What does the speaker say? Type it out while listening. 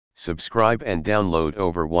Subscribe and download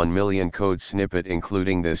over 1 million code snippet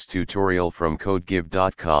including this tutorial from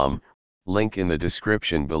codegive.com, link in the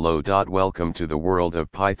description below. Welcome to the world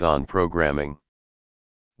of Python programming.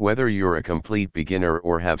 Whether you're a complete beginner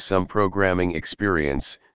or have some programming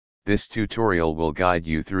experience, this tutorial will guide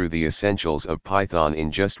you through the essentials of Python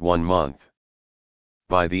in just 1 month.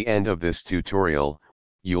 By the end of this tutorial,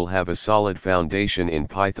 you'll have a solid foundation in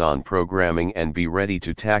Python programming and be ready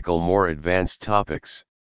to tackle more advanced topics.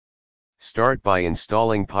 Start by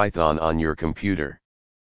installing Python on your computer.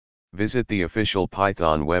 Visit the official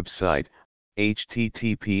Python website,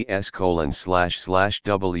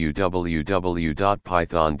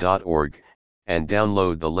 https://www.python.org, and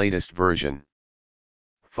download the latest version.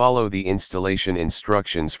 Follow the installation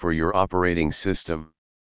instructions for your operating system.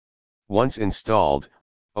 Once installed,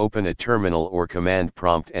 open a terminal or command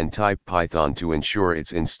prompt and type Python to ensure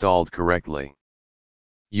it's installed correctly.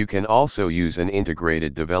 You can also use an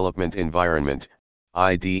integrated development environment,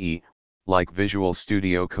 IDE, like Visual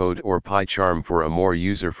Studio Code or PyCharm for a more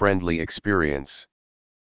user-friendly experience.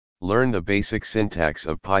 Learn the basic syntax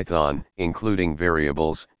of Python, including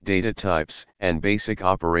variables, data types, and basic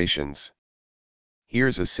operations.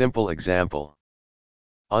 Here's a simple example.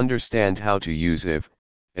 Understand how to use if,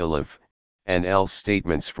 elif, and else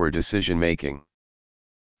statements for decision-making.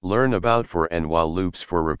 Learn about for and while loops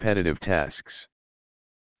for repetitive tasks.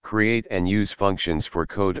 Create and use functions for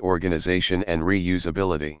code organization and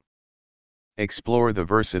reusability. Explore the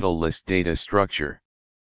versatile list data structure.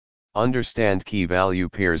 Understand key-value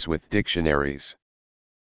pairs with dictionaries.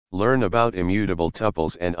 Learn about immutable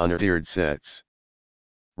tuples and unordered sets.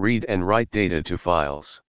 Read and write data to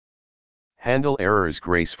files. Handle errors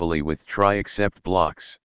gracefully with try-except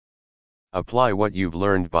blocks. Apply what you've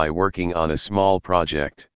learned by working on a small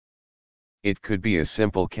project. It could be a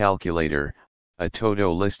simple calculator, a to-do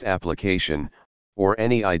list application, or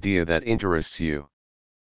any idea that interests you.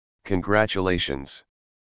 Congratulations!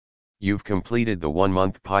 You've completed the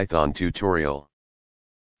 1-month Python tutorial.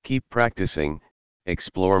 Keep practicing,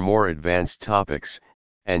 explore more advanced topics,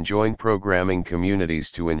 and join programming communities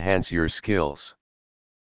to enhance your skills.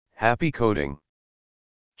 Happy coding!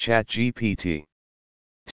 ChatGPT